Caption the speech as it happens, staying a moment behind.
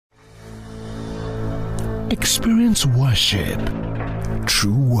Experience worship,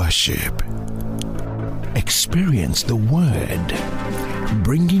 true worship. Experience the Word,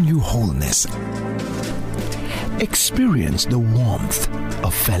 bringing you wholeness. Experience the warmth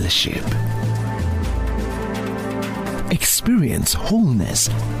of fellowship. Experience wholeness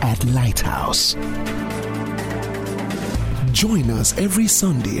at Lighthouse. Join us every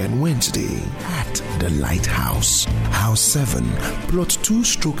Sunday and Wednesday at the Lighthouse, House 7, Plot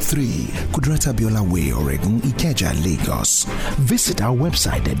 2/3, Kudrata Biola Way, Oregon, Ikeja, Lagos. Visit our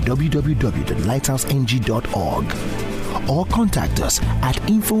website at www.lighthouseng.org or contact us at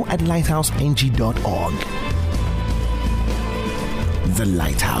info@lighthouseng.org. The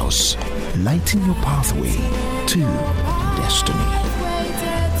Lighthouse, lighting your pathway to destiny.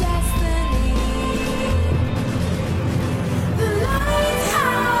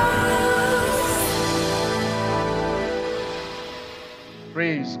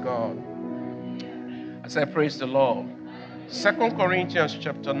 Praise God. I say praise the Lord. 2 Corinthians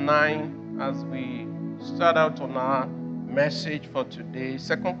chapter 9, as we start out on our message for today.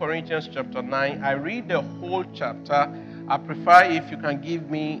 2 Corinthians chapter 9. I read the whole chapter. I prefer if you can give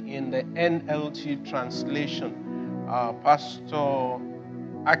me in the NLT translation. Pastor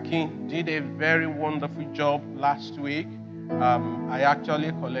Akin did a very wonderful job last week. I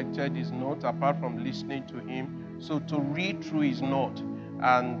actually collected his note apart from listening to him. So to read through his note.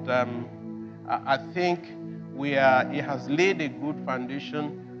 And I think he has laid a good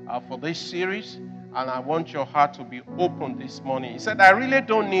foundation for this series, and I want your heart to be open this morning. He said, I really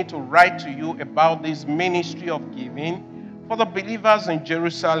don't need to write to you about this ministry of giving for the believers in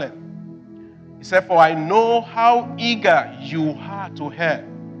Jerusalem. He said, for I know how eager you are to help.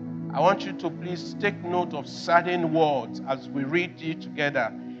 I want you to please take note of certain words as we read it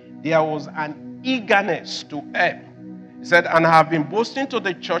together. There was an eagerness to help. He said, and I have been boasting to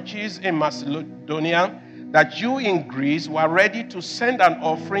the churches in Macedonia that you in Greece were ready to send an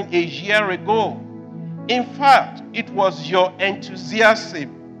offering a year ago. In fact, it was your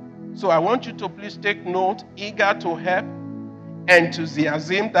enthusiasm. So I want you to please take note, eager to help,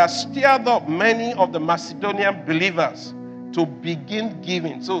 enthusiasm that stirred up many of the Macedonian believers to begin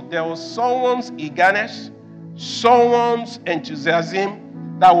giving. So there was someone's eagerness, someone's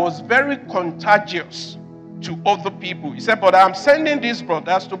enthusiasm that was very contagious to other people. He said, but I'm sending these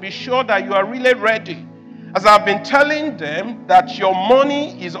brothers to be sure that you are really ready. As I've been telling them that your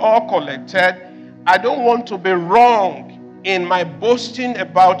money is all collected, I don't want to be wrong in my boasting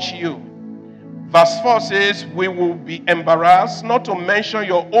about you. Verse 4 says, we will be embarrassed, not to mention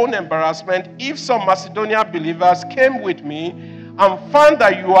your own embarrassment, if some Macedonian believers came with me and found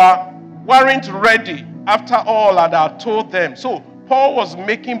that you weren't ready after all that I told them. So Paul was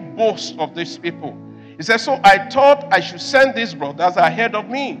making boast of these people. He said, so I thought I should send these brothers ahead of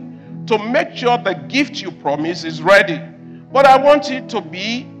me to make sure the gift you promise is ready. But I want it to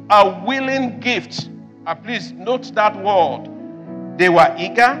be a willing gift. Please note that word. They were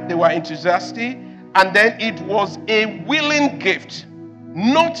eager, they were enthusiastic, and then it was a willing gift,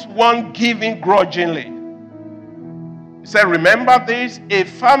 not one given grudgingly. He said, remember this, a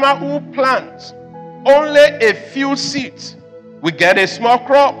farmer who plants only a few seeds will get a small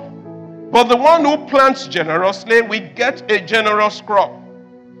crop. But the one who plants generously will get a generous crop.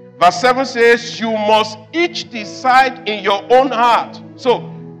 Verse 7 says, you must each decide in your own heart. So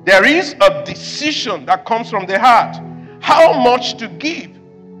there is a decision that comes from the heart. How much to give?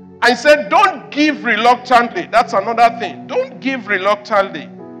 I said, don't give reluctantly. That's another thing. Don't give reluctantly.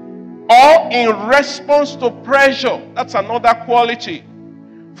 Or in response to pressure. That's another quality.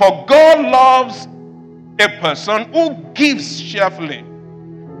 For God loves a person who gives cheerfully.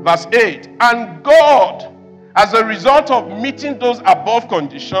 Verse 8, and God, as a result of meeting those above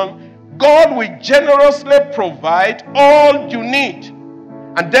conditions, God will generously provide all you need.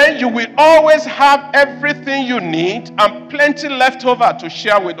 And then you will always have everything you need and plenty left over to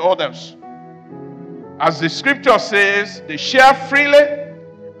share with others. As the scripture says, they share freely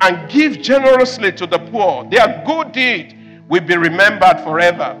and give generously to the poor. Their good deed will be remembered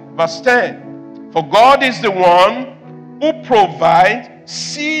forever. Verse 10, for God is the one who provides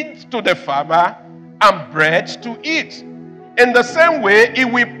seed to the farmer and bread to eat. In the same way, he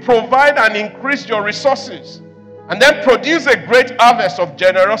will provide and increase your resources and then produce a great harvest of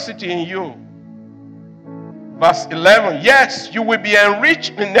generosity in you. Verse 11, yes, you will be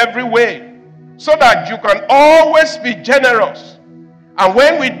enriched in every way so that you can always be generous. And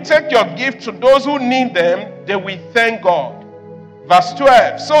when we take your gift to those who need them, they will thank God. Verse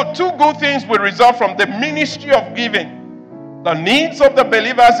 12, so two good things will result from the ministry of giving. The needs of the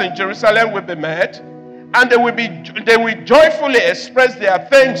believers in Jerusalem will be met, and they will joyfully express their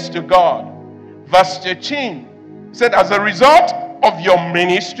thanks to God. verse 13. He said, as a result of your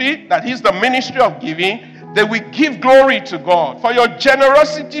ministry, that is the ministry of giving, they will give glory to God. For your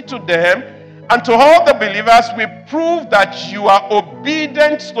generosity to them and to all the believers will prove that you are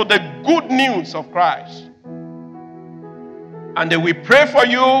obedient to the good news of Christ. And they will pray for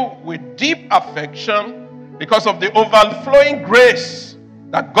you with deep affection because of the overflowing grace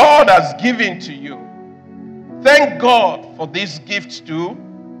that God has given to you. Thank God for these gifts too.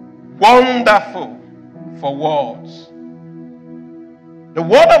 Wonderful for words. The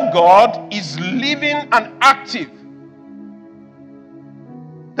Word of God is living and active.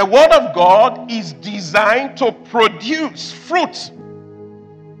 The Word of God is designed to produce fruit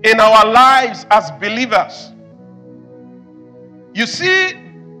in our lives as believers. You see,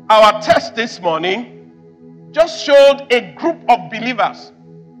 our text this morning just showed a group of believers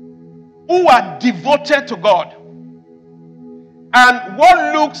who are devoted to God. And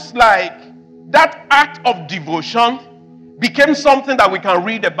what looks like that act of devotion became something that we can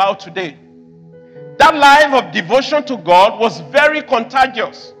read about today. That life of devotion to God was very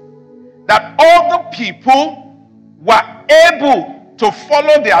contagious. That all the people were able to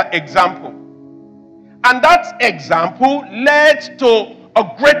follow their example. And that example led to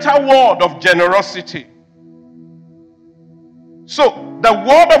a greater world of generosity. So, the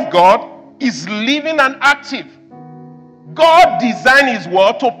Word of God is living and active. God designed His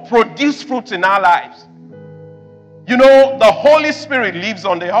Word to produce fruit in our lives. You know, the Holy Spirit lives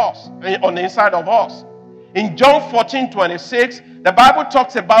on the inside of us. In John 14:26, the Bible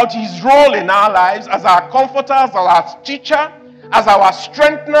talks about His role in our lives as our comforter, as our teacher, as our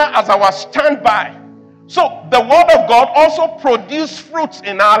strengthener, as our standby. So, the Word of God also produces fruits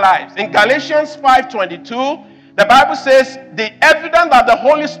in our lives. In Galatians 5:22, the Bible says the evidence that the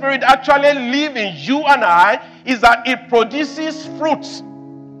Holy Spirit actually lives in you and I is that it produces fruits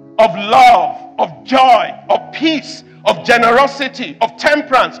of love, of joy, of peace, of generosity, of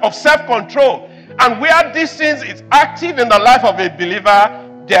temperance, of self-control. And where these things is active in the life of a believer,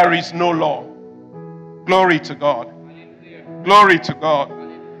 there is no law. Glory to God. Glory to God.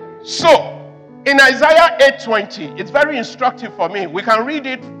 So, in Isaiah 8:20, it's very instructive for me. We can read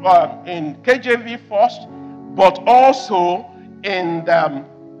it in KJV first, but also in the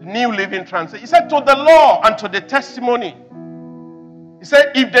New Living Translation. He said, to the law and to the testimony. He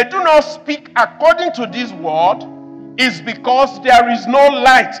said, if they do not speak according to this word, it's because there is no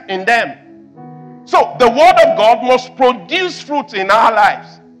light in them. So, the Word of God must produce fruit in our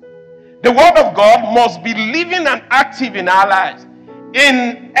lives. The Word of God must be living and active in our lives.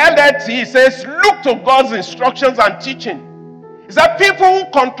 In LLT, he says, look to God's instructions and teaching. He said, people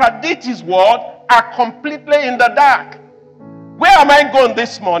who contradict His Word are completely in the dark. Where am I going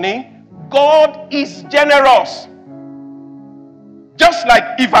this morning? God is generous. Just like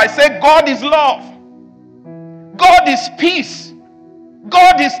if I say God is love, God is peace,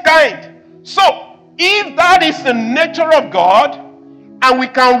 God is kind. So, if that is the nature of God, and we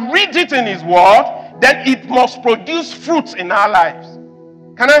can read it in His Word, then it must produce fruits in our lives.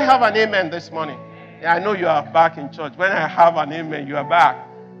 Can I have an amen this morning? Yeah, I know you are back in church. When I have an amen, you are back.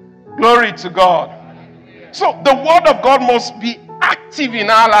 Glory to God. So, the Word of God must be active in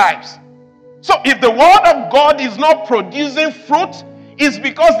our lives. So, if the Word of God is not producing fruit, it's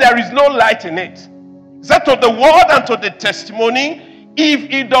because there is no light in it. So, to the Word and to the testimony, if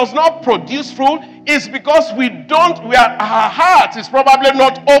it does not produce fruit, it's because our heart is probably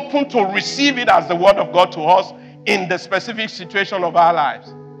not open to receive it as the Word of God to us in the specific situation of our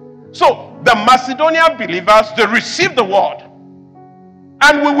lives. So, the Macedonian believers, they received the Word.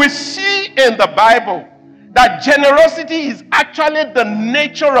 And we will see in the Bible that generosity is actually the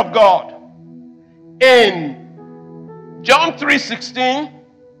nature of God. In John 3:16,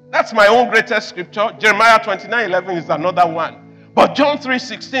 that's my own greatest scripture. Jeremiah 29:11 is another one. But John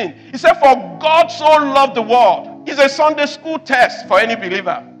 3:16, he said, for God so loved the world. It's a Sunday school test for any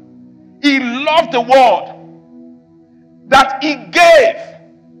believer. He loved the world that He gave.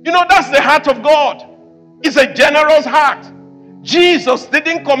 You know, that's the heart of God. It's a generous heart. Jesus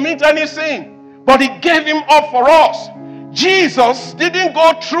didn't commit any sin, but He gave Him up for us. Jesus didn't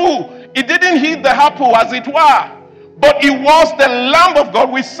go through. He didn't hit the apple, as it were. But He was the Lamb of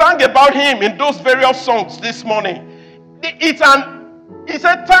God. We sang about Him in those various songs this morning. He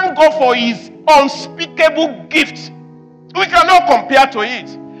said, thank God for His unspeakable gift. We cannot compare to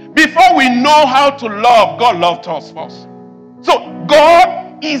it. Before we know how to love, God loved us first. So,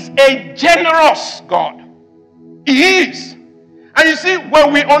 God is a generous God. He is. And you see,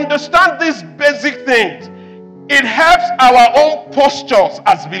 when we understand these basic things, it helps our own postures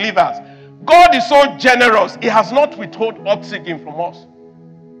as believers. God is so generous, He has not withheld oxygen from us.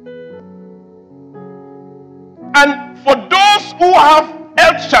 And for those who have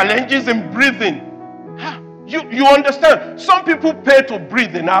health challenges in breathing, you understand, some people pay to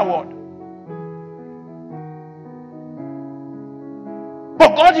breathe in our world.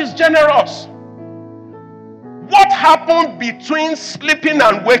 But God is generous. What happened between sleeping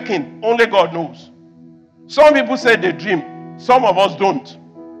and waking, only God knows. Some people say they dream. Some of us don't.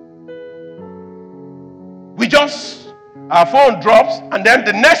 Our phone drops, and then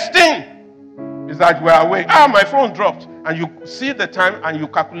the next thing is that we're awake. My phone dropped. And you see the time and you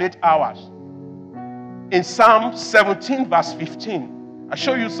calculate hours. In Psalm 17 verse 15, I'll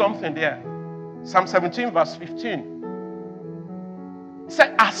show you something there. Psalm 17 verse 15. It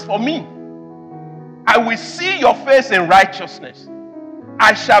said, as for me, I will see your face in righteousness.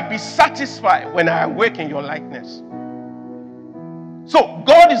 I shall be satisfied when I awake in your likeness. So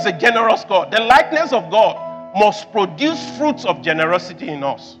God is a generous God. The likeness of God must produce fruits of generosity in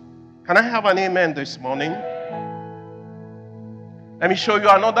us. Can I have an amen this morning? Let me show you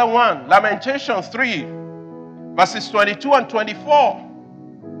another one. Lamentations 3, verses 22 and 24.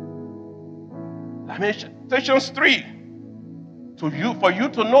 Lamentations 3. For you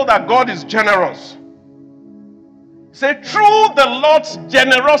to know that God is generous. Say, through the Lord's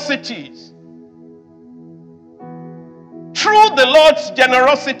generosities. Through the Lord's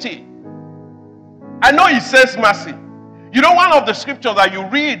generosity. I know he says mercy. You know, one of the scriptures that you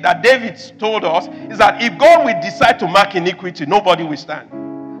read that David told us is that if God will decide to mark iniquity, nobody will stand.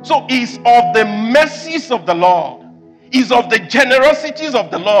 So it's of the mercies of the Lord, it's of the generosities of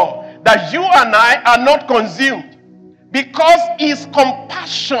the Lord that you and I are not consumed, because his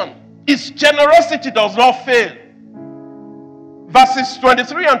compassion, his generosity does not fail. Verses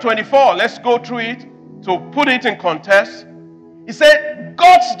 23 and 24, let's go through it to put it in context. He said,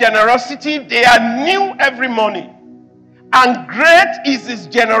 God's generosity, they are new every morning, and great is his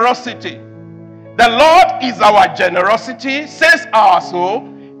generosity. The Lord is our generosity, says our soul.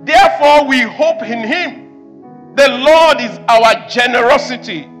 Therefore we hope in him. The Lord is our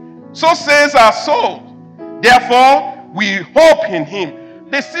generosity, so says our soul. Therefore we hope in him.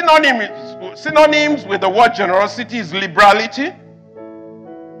 The synonyms with the word generosity is liberality.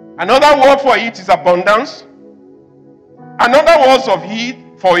 Another word for it is abundance. Another word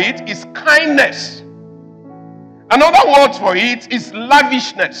for it is kindness. Another word for it is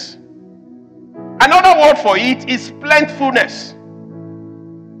lavishness. Another word for it is plentifulness.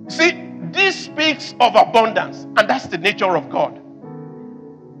 See, this speaks of abundance, and that's the nature of God.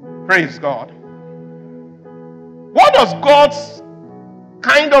 Praise God. What does God's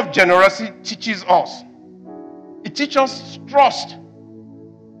kind of generosity teaches us? It teaches us trust.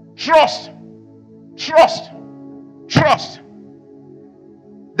 Trust. Trust. Trust.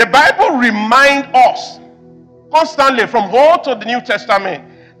 The Bible reminds us constantly from Old to the New Testament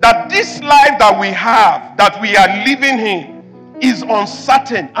that this life that we have, that we are living in, is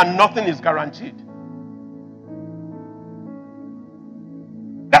uncertain and nothing is guaranteed.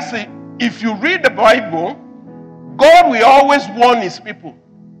 That's it. If you read the Bible, God will always warn his people,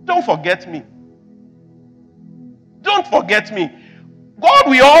 don't forget me. Don't forget me. God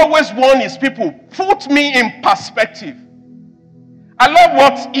will always warn his people, put me in perspective. I love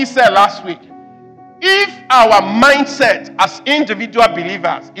what he said last week. If our mindset as individual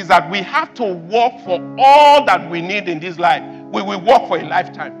believers is that we have to work for all that we need in this life, we will work for a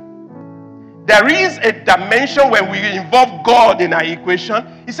lifetime. There is a dimension when we involve God in our equation.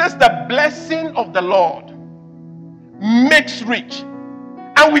 He says the blessing of the Lord makes rich.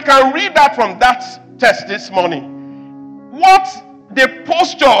 And we can read that from that text this morning. What the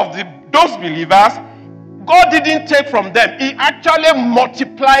posture of those believers, God didn't take from them. He actually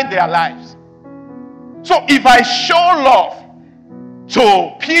multiplied their lives. So if I show love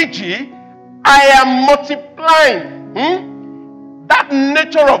to PG, I am multiplying that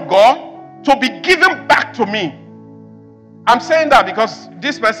nature of God to be given back to me. I'm saying that because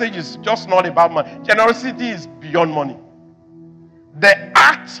this message is just not about money. Generosity is beyond money. The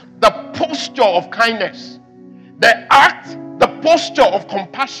act, the posture of kindness, the act, the posture of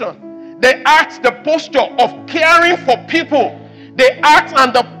compassion, the act, the posture of caring for people, the act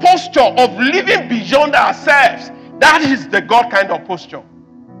and the posture of living beyond ourselves, that is the God kind of posture.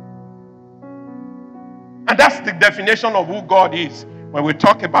 And that's the definition of who God is when we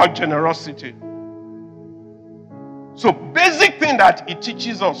talk about generosity. So basic thing that it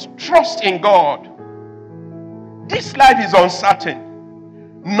teaches us, trust in God. This life is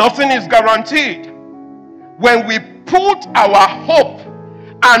uncertain. Nothing is guaranteed. When we put our hope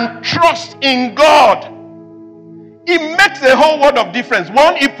and trust in God, it makes a whole world of difference.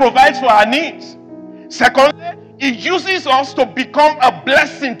 One, it provides for our needs. Secondly, it uses us to become a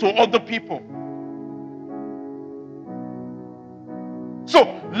blessing to other people. So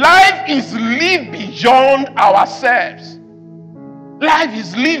life is lived beyond ourselves. Life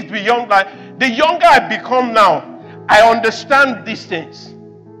is lived beyond life. The younger I become now, I understand these things.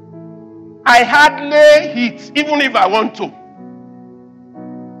 I hardly eat, even if I want to.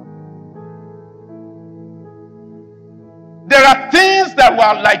 There are things that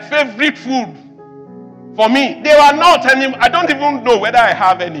were like favorite food for me. They were not any. I don't even know whether I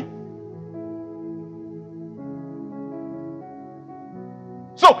have any.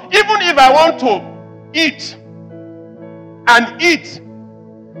 So even if I want to eat and eat,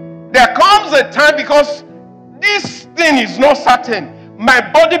 there comes a time, because this thing is not certain, my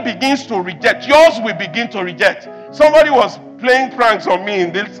body begins to reject. Yours will begin to reject. Somebody was playing pranks on me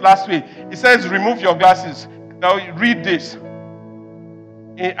in this last week. He says, remove your glasses. Now read this.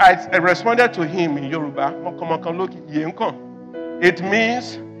 I responded to him in Yoruba. It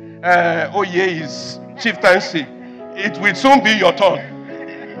means, Oye is chieftaincy. It will soon be your turn.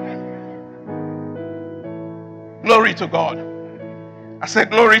 Glory to God. I said,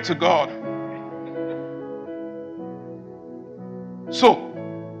 glory to God. So,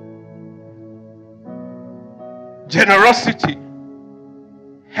 generosity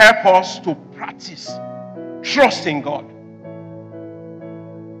helps us to practice trust in God.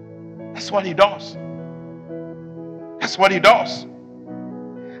 That's what he does. That's what he does.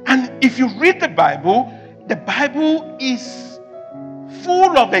 And if you read the Bible is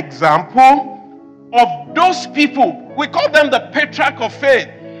full of examples of those people. We call them the patriarch of faith.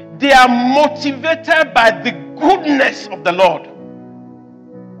 They are motivated by the goodness of the Lord.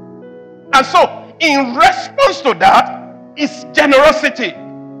 And so, in response to that, is generosity.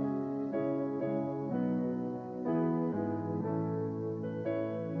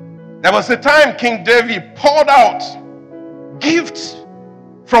 There was a time King David poured out gifts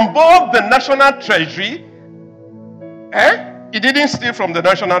from both the national treasury. He didn't steal from the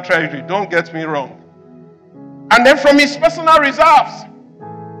national treasury, don't get me wrong. And then from his personal reserves.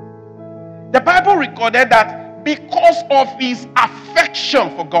 The Bible recorded that because of his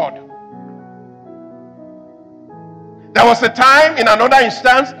affection for God. There was a time, in another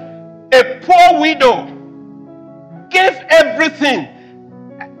instance, a poor widow gave everything.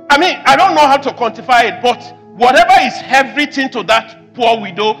 I mean, I don't know how to quantify it, but whatever is everything to that poor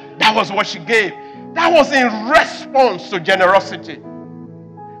widow, that was what she gave. That was in response to generosity.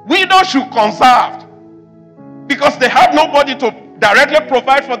 Widows should conserve because they have nobody to directly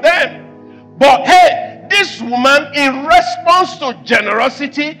provide for them. But hey, this woman, in response to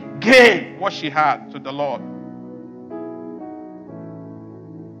generosity, gave what she had to the Lord.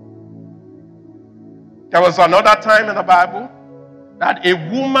 There was another time in the Bible that a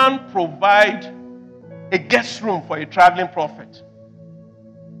woman provided a guest room for a traveling prophet.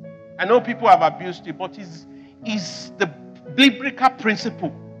 I know people have abused it, but it's the biblical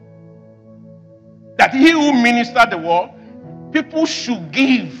principle that he who ministers the word, people should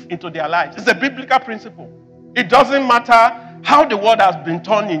give into their lives. It's a biblical principle. It doesn't matter how the word has been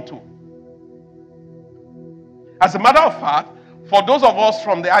turned into. As a matter of fact, for those of us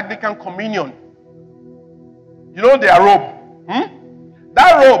from the Anglican Communion, you know their robe.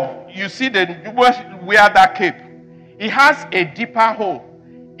 That robe, you see, they wear that cape. It has a deeper hole.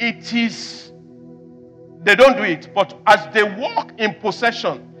 It is, they don't do it, but as they walk in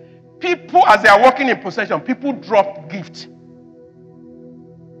procession, people, as they are walking in procession, people drop gifts.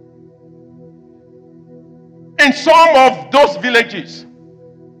 In some of those villages,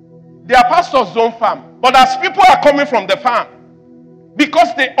 their pastors don't farm, but as people are coming from the farm, because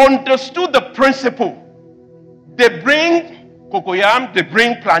they understood the principle, they bring cocoyam, they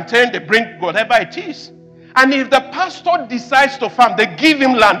bring plantain, they bring whatever it is. And if the pastor decides to farm, they give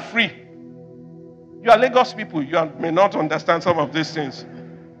him land free. You are Lagos people, you may not understand some of these things.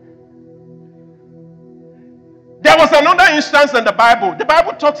 There was another instance in the Bible. The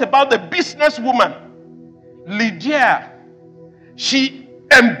Bible talks about the businesswoman, Lydia. She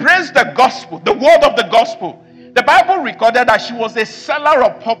embraced the gospel, the word of the gospel. The Bible recorded that she was a seller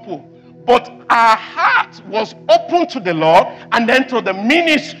of purple, but her heart was open to the Lord and then to the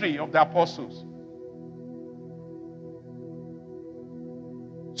ministry of the apostles.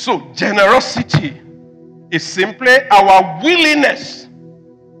 So generosity is simply our willingness,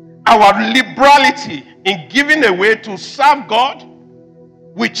 our liberality in giving away to serve God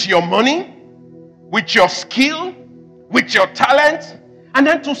with your money, with your skill, with your talent, and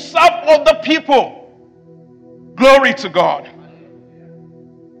then to serve other people. Glory to God.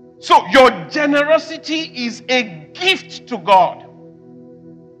 So your generosity is a gift to God.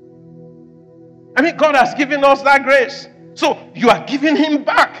 I mean, God has given us that grace. So you are giving him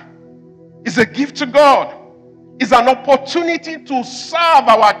back. It's a gift to God. is an opportunity to serve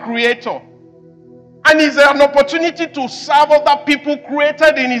our Creator. And it's an opportunity to serve other people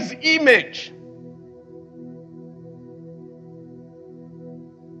created in His image.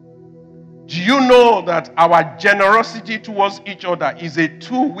 Do you know that our generosity towards each other is a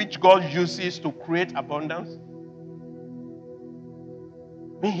tool which God uses to create abundance?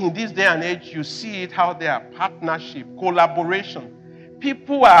 In this day and age, you see it how there are partnership, collaboration.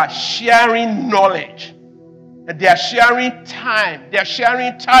 People are sharing knowledge. They are sharing time. They are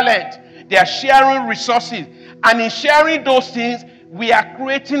sharing talent. They are sharing resources. And in sharing those things, we are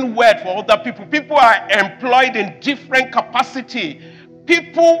creating wealth for other people. People are employed in different capacity.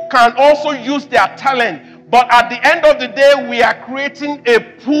 People can also use their talent. But at the end of the day, we are creating a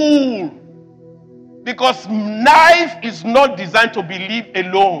pool. Because life is not designed to be lived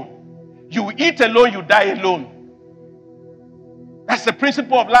alone. You eat alone, you die alone. That's the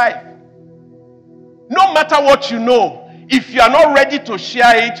principle of life. No matter what you know, if you are not ready to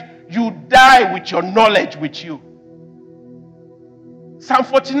share it, you die with your knowledge with you. Psalm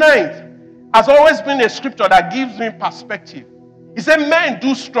 49 has always been a scripture that gives me perspective. He said men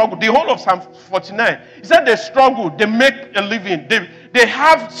do struggle. The whole of Psalm 49. He said they struggle. They make a living. They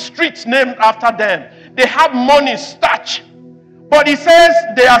have streets named after them. They have money, starch. But he says,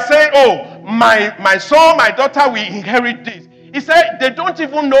 they are saying, oh, my son, my daughter will inherit this. He said they don't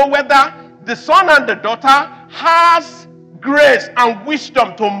even know whether the son and the daughter has grace and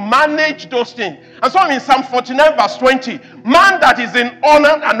wisdom to manage those things. And so in Psalm 49 verse 20, man that is in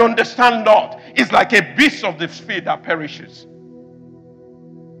honor and understand not is like a beast of the field that perishes.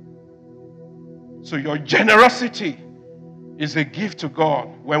 So your generosity is a gift to God.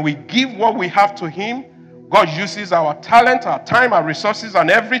 When we give what we have to Him, God uses our talent, our time, our resources,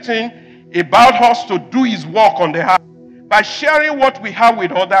 and everything about us to do His work on the heart. By sharing what we have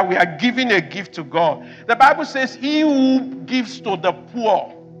with others, we are giving a gift to God. The Bible says, he who gives to the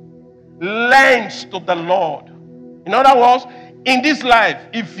poor lends to the Lord. In other words, in this life,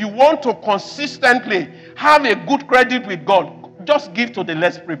 if you want to consistently have a good credit with God, just give to the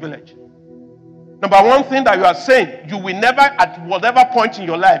less privileged. Number one thing that you are saying, you will never at whatever point in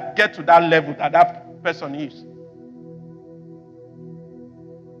your life get to that level that that person is.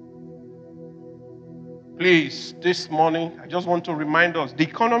 Please, this morning, I just want to remind us, the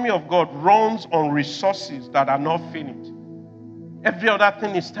economy of God runs on resources that are not finite. Every other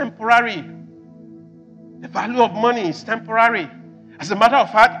thing is temporary. The value of money is temporary. As a matter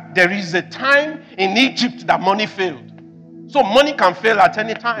of fact, there is a time in Egypt that money failed. So money can fail at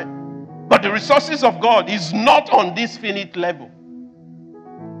any time. But the resources of God is not on this finite level.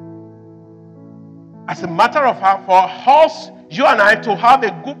 As a matter of fact, for us, you and I, to have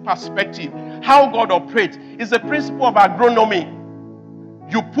a good perspective, how God operates is the principle of agronomy.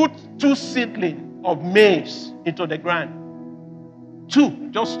 You put 2 seedlings of maize into the ground.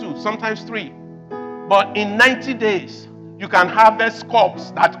 2, just 2, sometimes 3. But in 90 days, you can harvest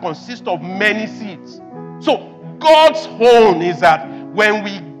crops that consist of many seeds. So God's own is that when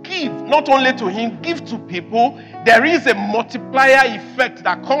we give, not only to Him, give to people, there is a multiplier effect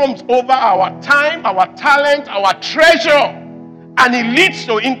that comes over our time, our talent, our treasure, and it leads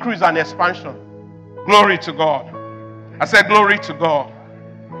to increase and expansion. Glory to God. I said glory to God.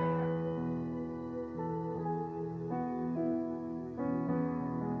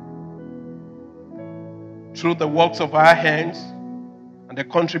 Through the works of our hands and the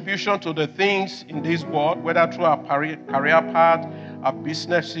contribution to the things in this world, whether through our career path, our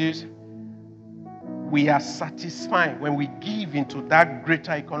businesses, we are satisfying. When we give into that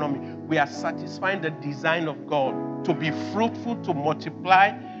greater economy, we are satisfying the design of God to be fruitful, to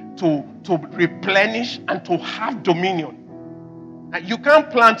multiply, to replenish, and to have dominion. And you can't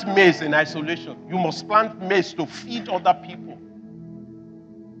plant maize in isolation. You must plant maize to feed other people.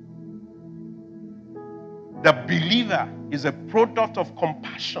 The believer is a product of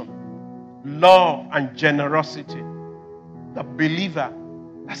compassion, love, and generosity. The believer,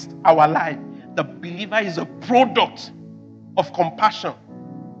 that's our life. The believer is a product of compassion.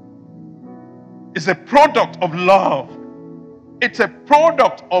 It's a product of love. It's a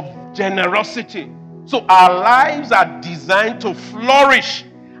product of generosity. So our lives are designed to flourish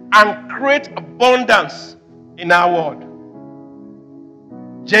and create abundance in our world.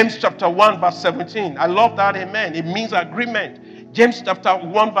 James chapter 1 verse 17. I love that, amen. It means agreement. James chapter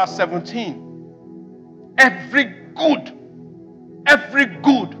 1 verse 17. Every good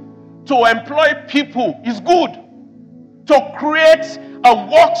to employ people is good. To create a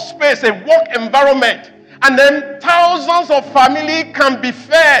workspace, a work environment, and then thousands of families can be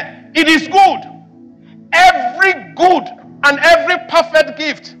fed. It is good. Every good and every perfect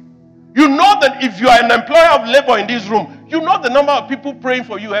gift You know that if you are an employer of labor in this room, you know the number of people praying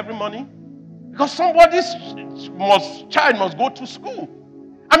for you every morning. Because somebody's child must go to school.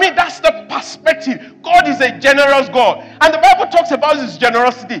 I mean, that's the perspective. God is a generous God. And the Bible talks about his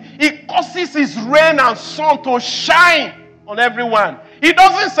generosity. He causes his rain and sun to shine on everyone. He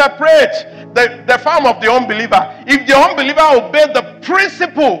doesn't separate the farm of the unbeliever. If the unbeliever obeys the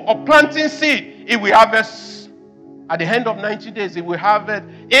principle of planting seed, he will harvest. At the end of 90 days, he will harvest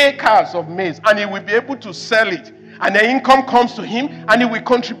acres of maize, and he will be able to sell it. And the income comes to him, and he will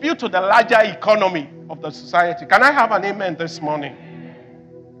contribute to the larger economy of the society. Can I have an amen this morning?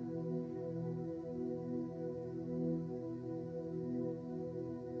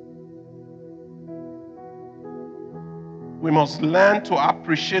 We must learn to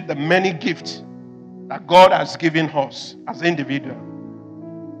appreciate the many gifts that God has given us as individuals.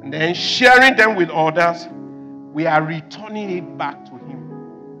 And then sharing them with others, we are returning it back to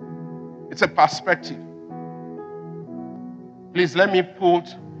him. It's a perspective. Please let me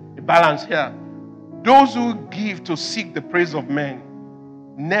put a balance here. Those who give to seek the praise of men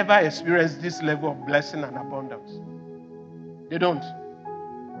never experience this level of blessing and abundance. They don't.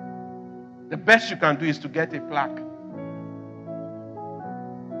 The best you can do is to get a plaque.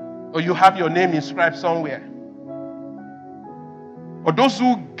 Or you have your name inscribed somewhere. Or those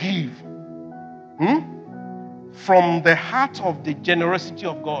who give from the heart of the generosity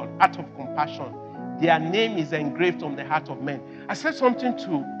of God, heart of compassion, their name is engraved on the heart of men. I said something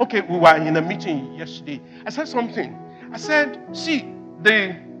we were in a meeting yesterday. I said something. I said, see,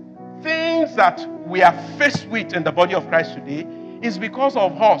 the things that we are faced with in the body of Christ today is because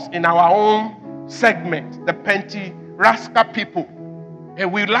of us in our own segment, the Pentecostal people.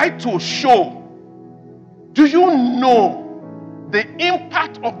 And we like to show. Do you know the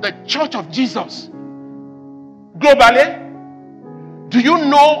impact of the Church of Jesus globally? Do you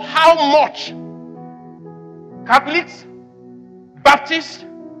know how much Catholics, Baptists,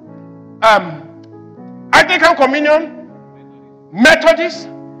 Anglican Communion, Methodists,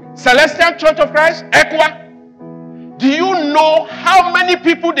 Celestial Church of Christ, ECWA, do you know how many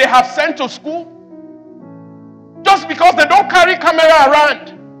people they have sent to school? Just because they don't carry camera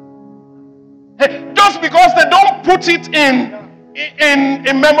around. Just because they don't put it in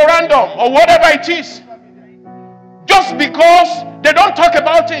memorandum or whatever it is. Just because they don't talk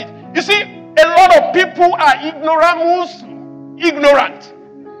about it. You see, a lot of people are ignorant.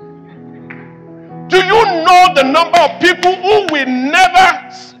 Do you know the number of people who will never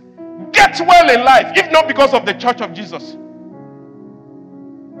get well in life, if not because of the Church of Jesus?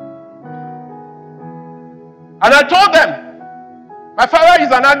 And I told them, my father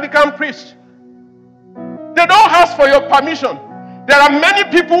is an Anglican priest. They don't ask for your permission. There are many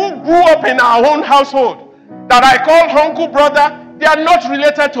people who grew up in our own household that I call uncle, brother. They are not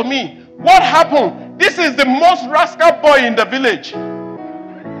related to me. What happened? This is the most rascal boy in the village.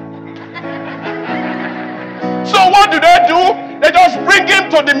 So what do? They just bring him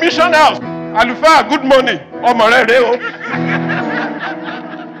to the mission house. Alufa, good morning.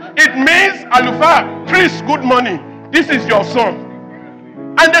 It means, Alufa, priest, good morning. This is your son.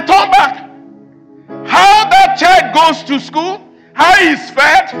 And they turn back. How that child goes to school, how he is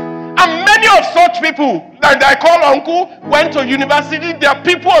fed, and many of such people that I call uncle went to university. They are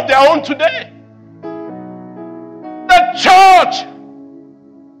people of their own today. The church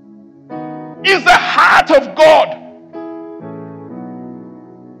is the heart of God.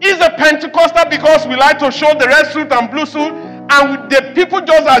 Is a Pentecostal because we like to show the red suit and blue suit, and the people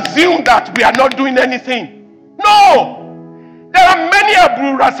just assume that we are not doing anything. No! There are many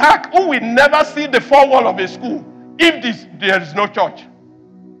Abu Razak who will never see the four wall of a school if there is no church.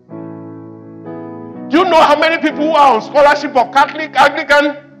 Do you know how many people who are on scholarship of Catholic,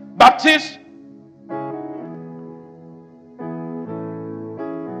 Anglican, Baptist?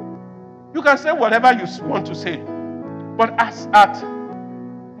 You can say whatever you want to say. But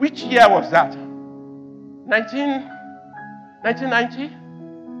which year was that? 1990?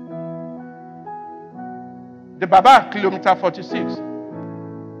 The Baba Kilometer 46.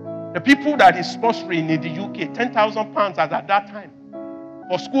 The people that is sponsoring in the UK, £10,000 at that time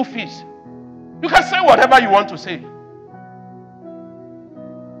for school fees. You can say whatever you want to say.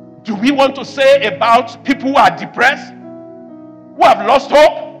 Do we want to say about people who are depressed, who have lost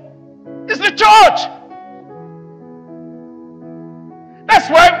hope? It's the church. That's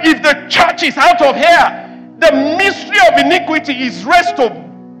why if the church is out of here, the mystery of iniquity is raised to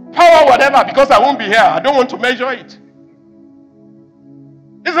power whatever, because I won't be here. I don't want to measure it.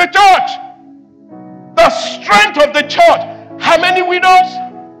 It's the church. The strength of the church. How many widows?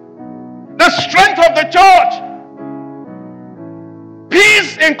 The strength of the church.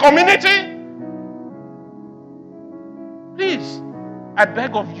 Peace in community. Please, I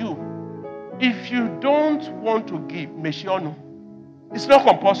beg of you, if you don't want to give, Meshionu, it's not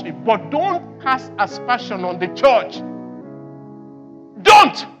compulsory, but don't cast aspersion on the church.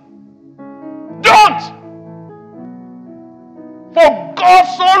 Don't. For God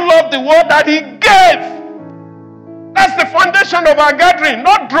so loved the world that he gave. That's the foundation of our gathering,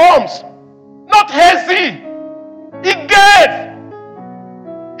 not drums, not hazy. He gave.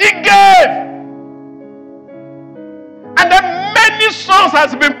 And then many souls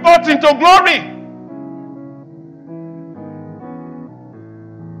has been brought into glory.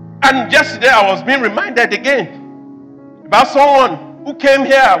 And yesterday I was being reminded again about someone who came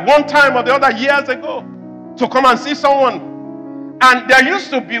here one time or the other years ago to come and see someone. And there used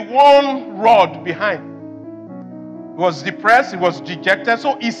to be one rod behind. He was depressed, he was dejected,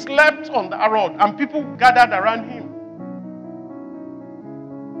 so he slept on that rod and people gathered around him.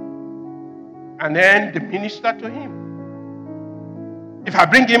 And then they ministered to him. If I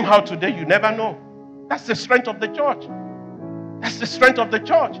bring him out today, you never know. That's the strength of the church. That's the strength of the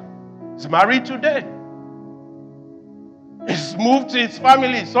church. He's married today. He's moved to his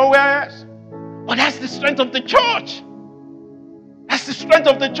family somewhere else. But that's the strength of the church. That's the strength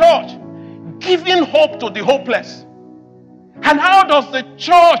of the church. Giving hope to the hopeless. And how does the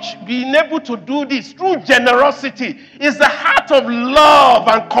church being able to do this? Through generosity. It's the heart of love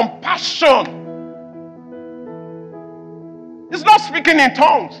and compassion. It's not speaking in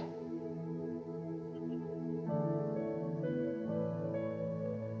tongues.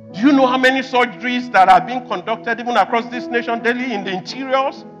 Do you know how many surgeries that are being conducted even across this nation daily in the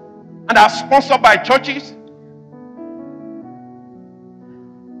interiors and are sponsored by churches?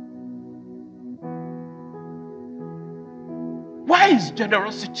 Why is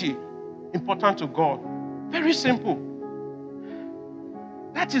generosity important to God? Very simple.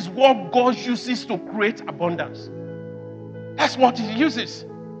 That is what God uses to create abundance. That's what he uses.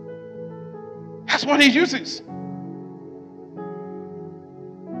 That's what he uses.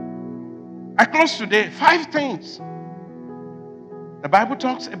 I close today. 5 things. The Bible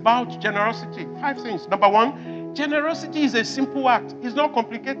talks about generosity. 5 things. Number 1, generosity is a simple act. It's not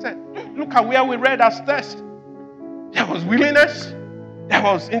complicated. Look at where we read as text. There was willingness. There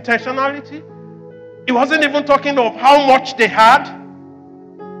was intentionality. It wasn't even talking of how much they had.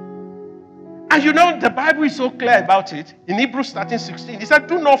 And you know, the Bible is so clear about it. In Hebrews 13:16, he said,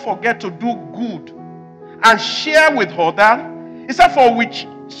 do not forget to do good and share with others. He said, for which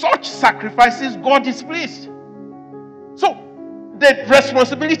such sacrifices God is pleased. So, the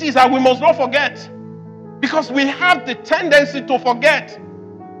responsibility is that we must not forget. Because we have the tendency to forget.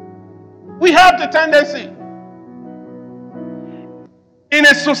 We have the tendency. In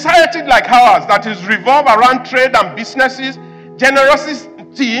a society like ours that is revolved around trade and businesses,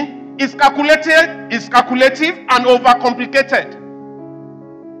 generosity is calculative and overcomplicated.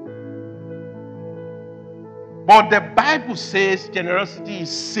 But the Bible says generosity is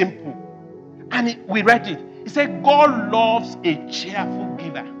simple. And we read it. It said God loves a cheerful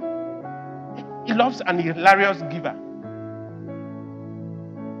giver. He loves an hilarious giver.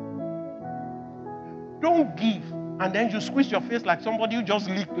 Don't give and then you squeeze your face like somebody who just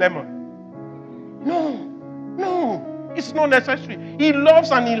licked lemon. No. It's not necessary. He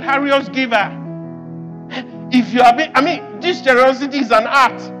loves an hilarious giver. If you have this generosity is an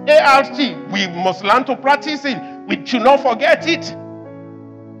art. ART. We must learn to practice it. We should not forget it.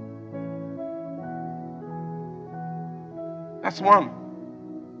 That's one.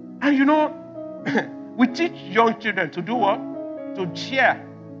 And you know, we teach young children to do what? To share.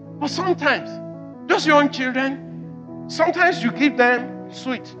 But sometimes, those young children, sometimes you give them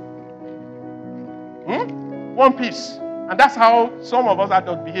sweet. 1 piece. And that's how some of us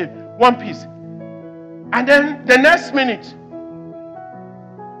adults behave. 1 piece. And then the next minute,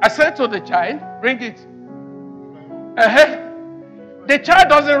 I said to the child, bring it. The child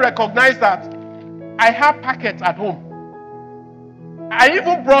doesn't recognize that I have packets at home. I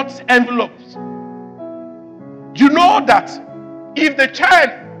even brought envelopes. You know that if the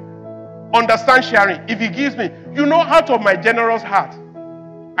child understands sharing, if he gives me, you know, out of my generous heart,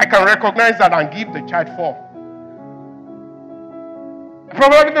 I can recognize that and give the child 4.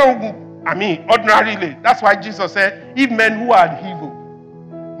 Probably, ordinarily, that's why Jesus said, if men who are evil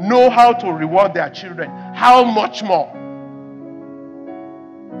know how to reward their children, how much more?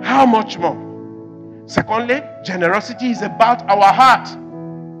 How much more? Secondly, generosity is about our heart.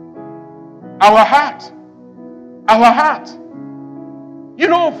 Our heart. Our heart. You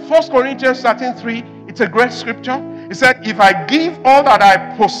know, 1 Corinthians 13:3, it's a great scripture. It said, if I give all that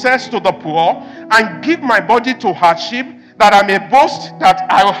I possess to the poor and give my body to hardship, that I may boast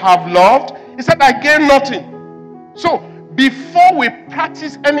that I have loved. He said, I gain nothing. So, before we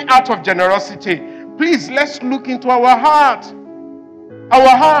practice any act of generosity, please, let's look into our heart.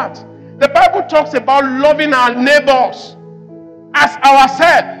 Our heart. The Bible talks about loving our neighbors as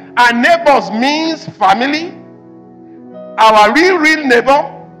ourselves. Our neighbors means family. Our real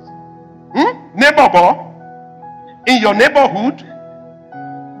neighbor. Neighbor in your neighborhood.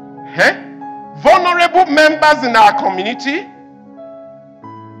 Vulnerable members in our community.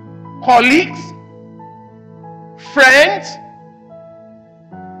 Colleagues. Friends.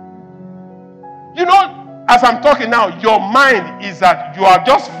 You know, as I'm talking now, your mind is that you are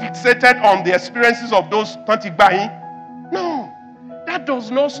just fixated on the experiences of those 20 buying. No, that does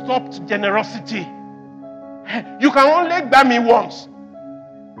not stop generosity. You can only buy me once.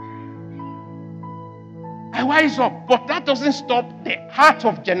 I wise up, but that doesn't stop the heart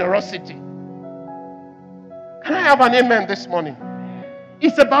of generosity. Can I have an amen this morning?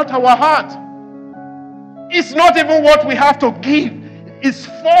 It's about our heart. It's not even what we have to give. It's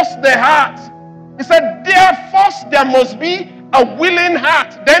first the heart. He said, first there must be a willing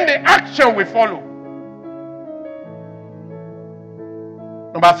heart. Then the action will follow.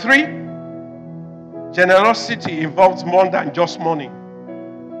 Number 3, generosity involves more than just money.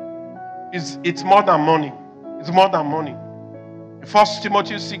 It's more than money. It's more than money. 1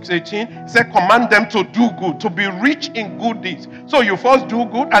 Timothy 6:18 said, command them to do good, to be rich in good deeds. So you first do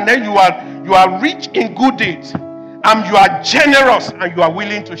good, and then you are rich in good deeds. And you are generous, and you are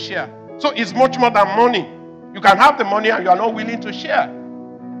willing to share. So it's much more than money. You can have the money, and you are not willing to share.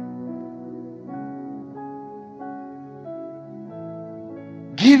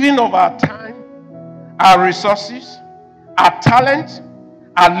 Giving of our time, our resources, our talent,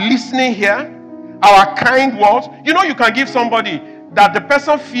 our listening here, our kind words. You know, you can give somebody that the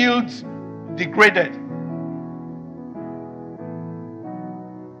person feels degraded.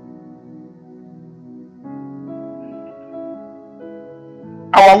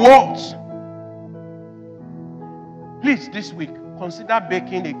 Our words. Please, this week, consider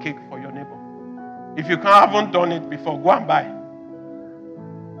baking a cake for your neighbor. If you haven't done it before, go and buy.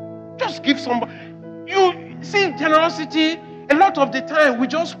 Just give somebody. You see, generosity, a lot of the time, we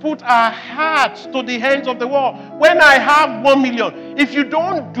just put our hearts to the hands of the world. When I have 1 million, if you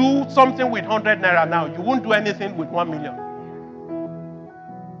don't do something with 100 naira now, you won't do anything with 1 million.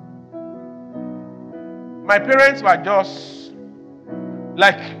 My parents were just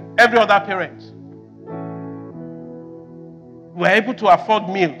like every other parent. We were able to afford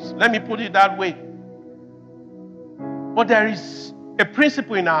meals. Let me put it that way. But there is a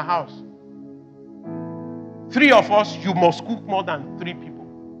principle in our house. 3 of us, you must cook more than 3 people.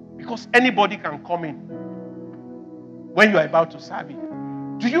 Because anybody can come in when you are about to serve it.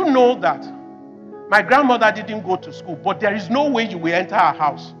 Do you know that my grandmother didn't go to school, but there is no way you will enter her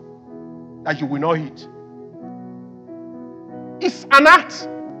house that you will not eat. It's an act.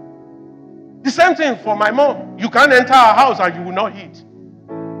 The same thing for my mom. You can't enter her house and you will not eat.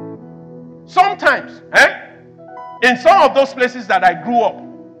 Sometimes, in some of those places that I grew up,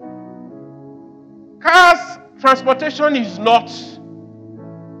 cars, transportation is not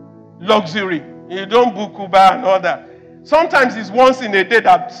luxury. You don't book Uber and all that. Sometimes it's once in a day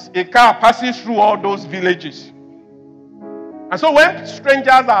that a car passes through all those villages. And so when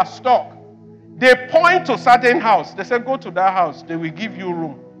strangers are stuck, they point to certain house. They say, go to that house. They will give you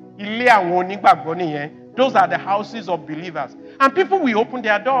room. Those are the houses of believers. And people will open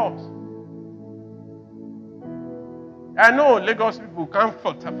their doors. I know Lagos people can't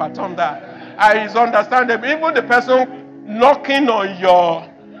fathom that. It's understandable. Even the person knocking on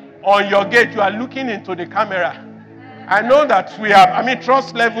your gate, you are looking into the camera. I know that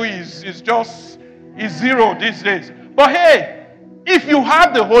trust level is zero these days. But hey, if you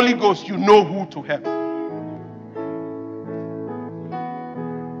have the Holy Ghost, you know who to help.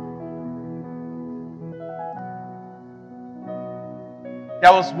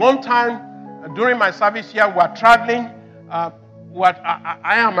 There was one time during my service here, we were traveling. I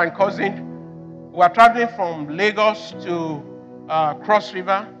and my cousin, we were traveling from Lagos to Cross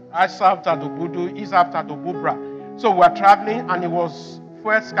River. I served at Obudu, he served at Obubra. So we were traveling and it was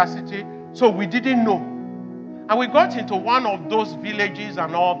fuel scarcity. So we didn't know. And we got into one of those villages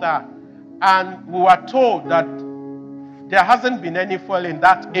and all that. And we were told that there hasn't been any fuel in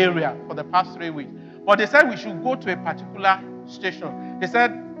that area for the past 3 weeks. But they said we should go to a particular station. They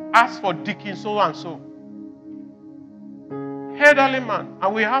said, ask for Dickie so and so. Elderly man.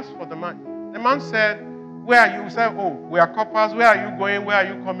 And we asked for the man. The man said, where are you? We said, oh, we are coppers. Where are you going? Where are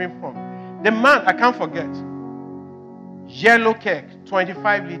you coming from? The man, I can't forget. Yellow keg,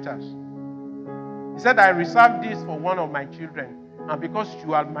 25 liters. He said, I reserved this for one of my children. And because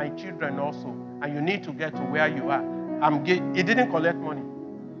you are my children also, and you need to get to where you are, he didn't collect money.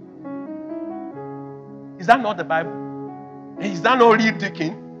 Is that not the Bible? Is that not real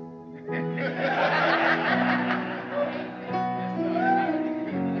thinking?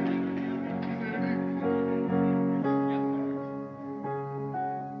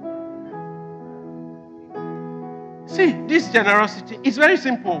 See, this generosity is very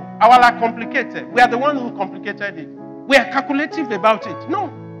simple. Our are complicated. We are the one who complicated it. We are calculative about it. No.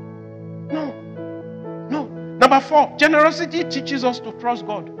 Number 4, generosity teaches us to trust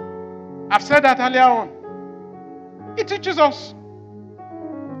God. I've said that earlier on. It teaches us.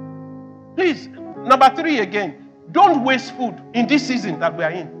 Please, number 3 again. Don't waste food in this season that we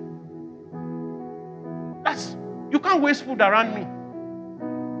are in. You can't waste food around me.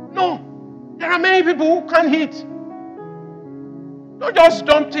 No. There are many people who can't eat. Don't just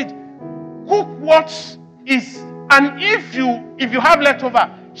dump it. Cook what is, and if you have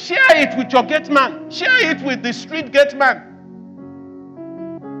leftover, share it with your gate man. Share it with the street gate man.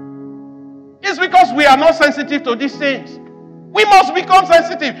 It's because we are not sensitive to these things. We must become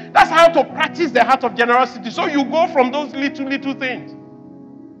sensitive. That's how to practice the heart of generosity. So you go from those little things.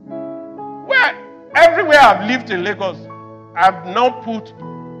 Everywhere I've lived in Lagos, I've now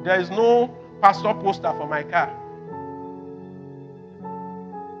there is no pastor poster for my car.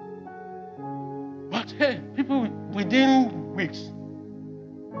 But hey, people within weeks,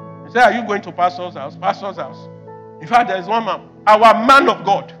 they say, are you going to pastor's house? Pastor's house. In fact, there is one man, our man of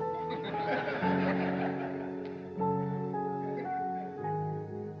God.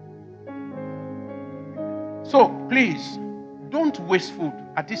 So please, don't waste food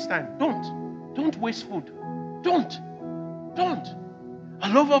at this time. Don't waste food. Don't. A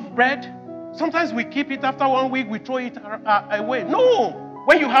loaf of bread, sometimes we keep it after 1 week, we throw it away. No.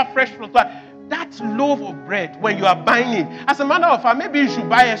 When you have fresh fruit, that loaf of bread, when you are buying it, as a matter of fact, maybe you should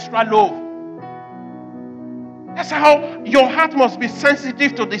buy extra loaf. That's how your heart must be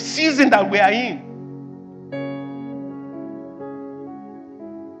sensitive to the season that we are in.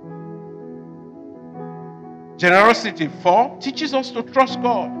 Generosity, 4, teaches us to trust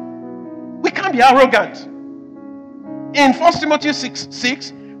God. We can't be arrogant. In 1 Timothy 6,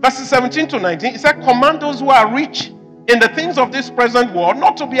 verses 17 to 19, it said, command those who are rich in the things of this present world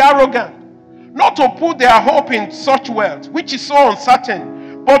not to be arrogant, not to put their hope in such wealth, which is so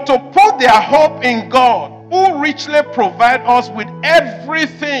uncertain, but to put their hope in God, who richly provide us with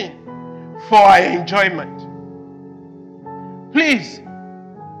everything for our enjoyment. Please,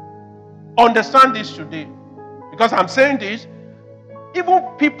 understand this today. Because I'm saying this, even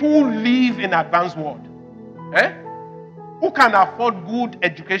people who live in advanced world, who can afford good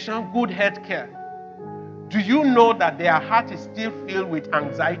education, good health care, do you know that their heart is still filled with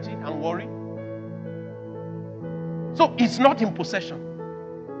anxiety and worry? So it's not in possession.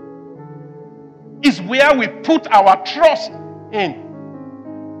 It's where we put our trust in.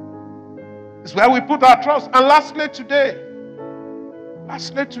 It's where we put our trust. And lastly today,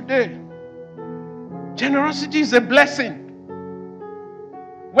 generosity is a blessing.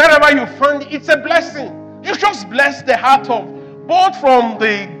 Wherever you find it, it's a blessing. You just bless the heart of, both from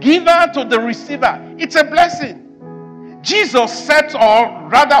the giver to the receiver. It's a blessing. Jesus said, or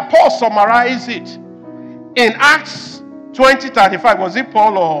rather Paul summarized it in Acts 20:35. Was it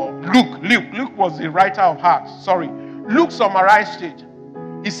Paul or Luke? Luke was the writer of Acts. Sorry. Luke summarized it.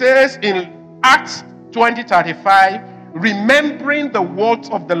 He says in Acts 20:35, remembering the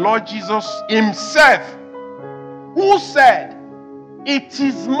words of the Lord Jesus himself, who said, it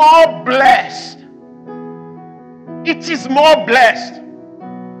is more blessed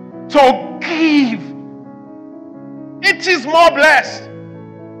to give. It is more blessed.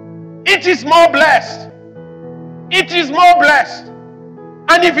 It is more blessed. It is more blessed.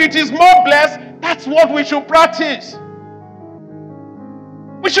 And if it is more blessed, that's what we should practice.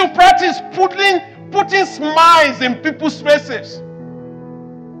 We should practice putting smiles in people's faces.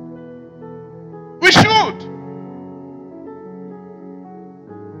 We should.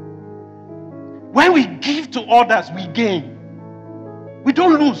 When we give to others, we gain. We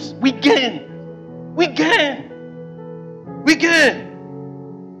don't lose. We gain.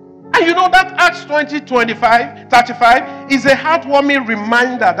 And you know that Acts 20:35 is a heartwarming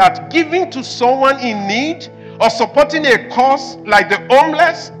reminder that giving to someone in need or supporting a cause like the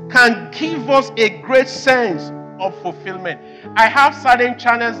homeless can give us a great sense of fulfillment. I have certain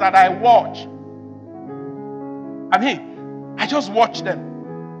channels that I watch. I just watch them.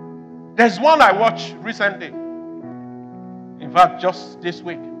 There's one I watched recently. In fact, just this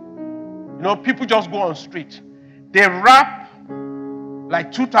week. People just go on street. They wrap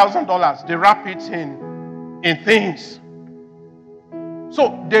like $2,000. They wrap it in things.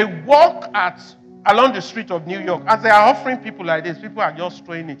 So they walk along the street of New York. As they are offering people like this, people are just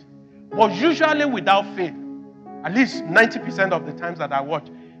throwing it. But usually without faith, at least 90% of the times that I watch,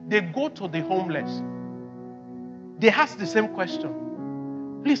 they go to the homeless. They ask the same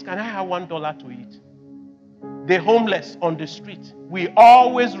question. Please, can I have $1 to eat? The homeless on the street, we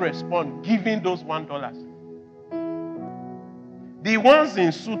always respond, giving those $1. The ones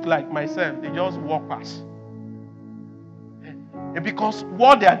in suit like myself, they just walk past. Because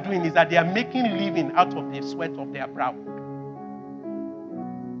what they are doing is that they are making living out of the sweat of their brow.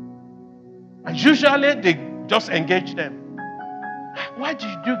 And usually they just engage them. Why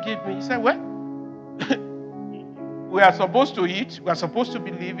did you give me? He said, well, we are supposed to eat. We are supposed to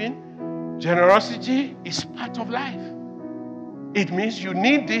be living. Generosity is part of life. It means you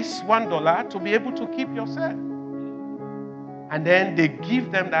need this $1 to be able to keep yourself. And then they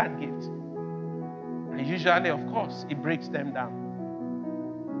give them that gift. And usually, of course, it breaks them down.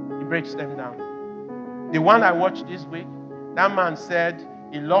 It breaks them doん. The one I watched this week, that man said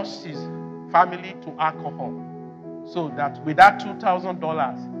he lost his family to alcohol. So that with that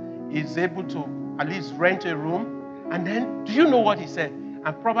 $2,000, he's able to at least rent a room. And then, do you know what he said?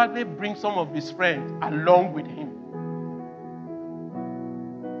 And probably bring some of his friends along with him.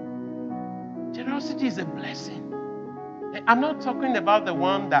 Generosity is a blessing. I'm not talking about the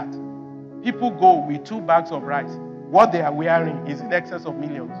one that people go with 2 bags of rice. What they are wearing is in excess of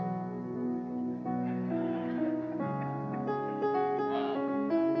millions.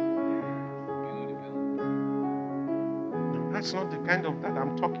 No, that's not the kind of that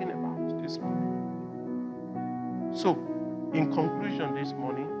I'm talking about this morning. So, in conclusion this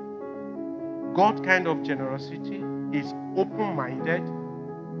morning, God's kind of generosity is open-minded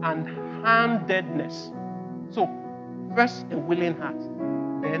and handedness. So, first a willing heart,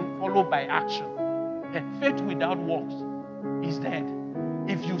 then followed by action. And faith without works is dead.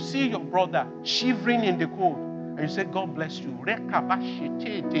 If you see your brother shivering in the cold and you say, God bless you,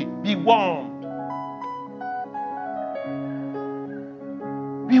 be warmed.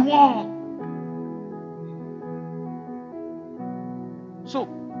 Be warmed. So,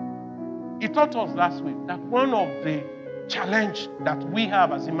 he taught us last week that one of the challenges that we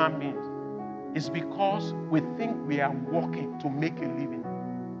have as human beings is because we think we are working to make a living.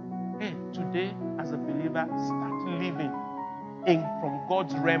 Hey, today, as a believer, start living from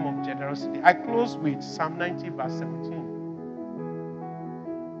God's realm of generosity. I close with Psalm 90, verse 17.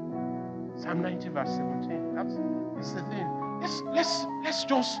 Psalm 90, verse 17. That's the thing. Let's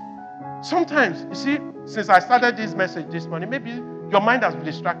just, sometimes, you see, since I started this message this morning, maybe your mind has been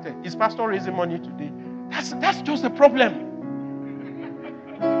distracted. Is pastor raising money today? That's just a problem.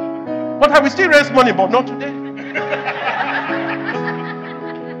 But I will still raise money, but not today.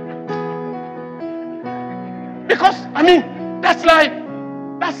 Because, I mean, that's life.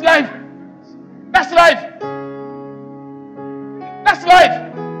 That's life. That's life. That's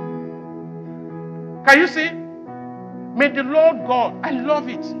life. Can you see? May the Lord God, I love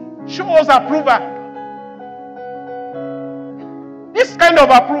it, show us approval. This kind of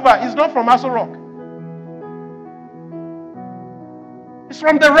approval is not from Aso Rock. It's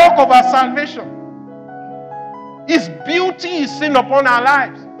from the rock of our salvation. His beauty is seen upon our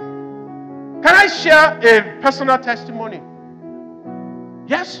lives. Can I share a personal testimony?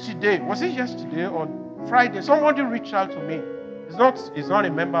 Yesterday, was it yesterday or Friday? Somebody reached out to me. It's not a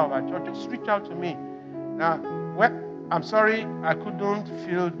member of our church. Just reached out to me. I'm sorry I couldn't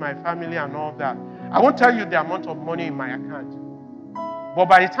feed my family and all that. I won't tell you the amount of money in my account. But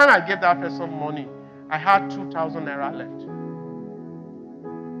by the time I gave that person money, I had 2,000 naira left.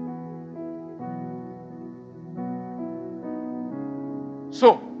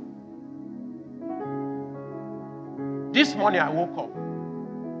 So, this morning I woke up.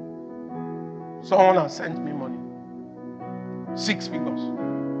 Someone has sent me money. 6 figures.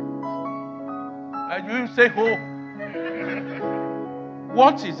 And you say, oh,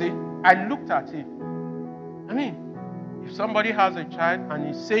 what is it? I looked at it. I mean, if somebody has a child and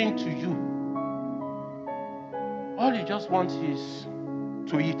is saying to you, all you just want is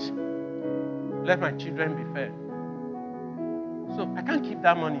to eat. Let my children be fed. So I can't keep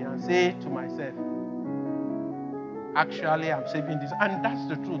that money and say to myself, actually, I'm saving this. And that's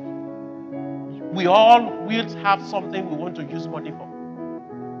the truth. We all will have something we want to use money for.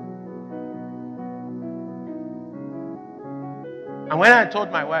 And when I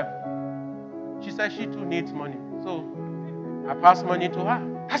told my wife, she said she too needs money. So I passed money to her.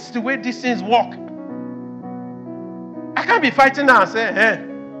 That's the way these things work. I can't be fighting her and say, hey,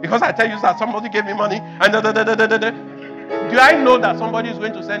 because I tell you that somebody gave me money and Do I know that somebody is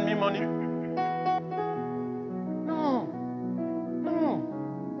going to send me money? No.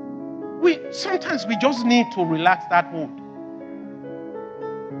 Sometimes we just need to relax that hold.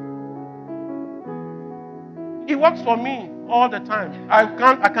 It works for me all the time. I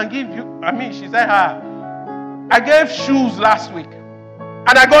can give you, she said, I gave shoes last week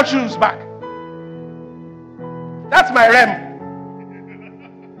and I got shoes back. That's my realm.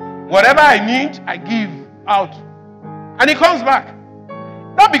 Whatever I need, I give out. And it comes back.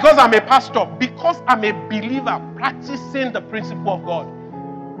 Not because I'm a pastor, because I'm a believer practicing the principle of God.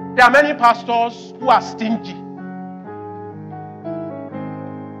 There are many pastors who are stingy.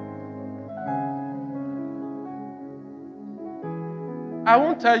 I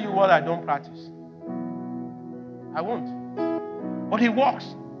won't tell you what I don't practice. I won't. But it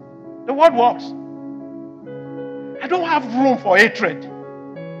works. The word works. I don't have room for hatred.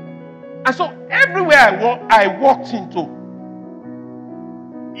 And so everywhere I walked into,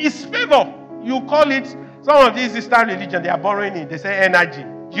 is favor. You call it, some of these Eastern religion, they are borrowing it. They say energy,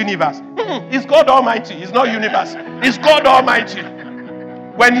 universe. It's God Almighty. It's not universe. It's God Almighty.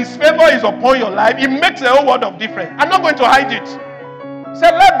 When His favor is upon your life, it makes a whole world of difference. I'm not going to hide it.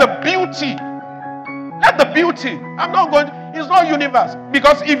 Say, let the beauty. I'm not going to, it's not universe.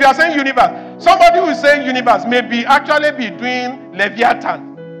 Because if you are saying universe, somebody who is saying universe may actually be doing Leviathan.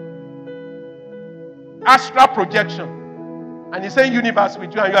 Astral projection. And he's saying universe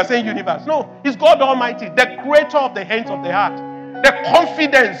with you, and you are saying universe. No, it's God Almighty, the creator of the hands of the heart, the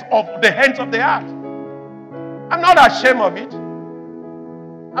confidence of the hands of the heart. I'm not ashamed of it.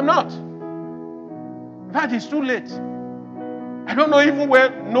 I'm not. In fact, it's too late. I don't know even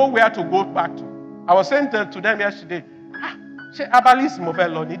know where to go back to. I was saying to them yesterday,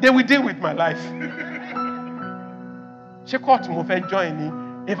 they will deal with my life.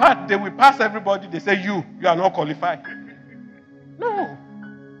 In fact, they will pass everybody. They say, you are not qualified. No.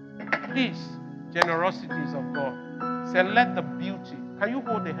 Please, generosities of God. Say, let the beauty. Can you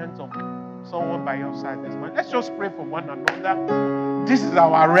hold the hands of someone by your side this morning? Let's just pray for one another. This is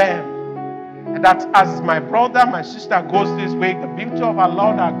our realm. And that as my brother, my sister goes this way, the beauty of our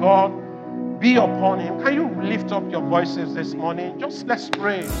Lord our God be upon him. Can you lift up your voices this morning? Just let's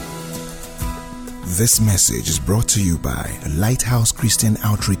pray. This message is brought to you by Lighthouse Christian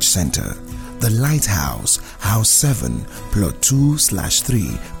Outreach Center. The Lighthouse, House 7, Plot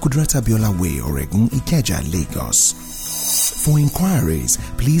 2/3, Kudrata Biola Way, Oregun, Ikeja, Lagos. For inquiries,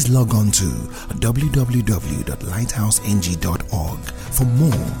 please log on to www.lighthouseng.org. For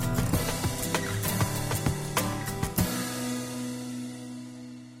more,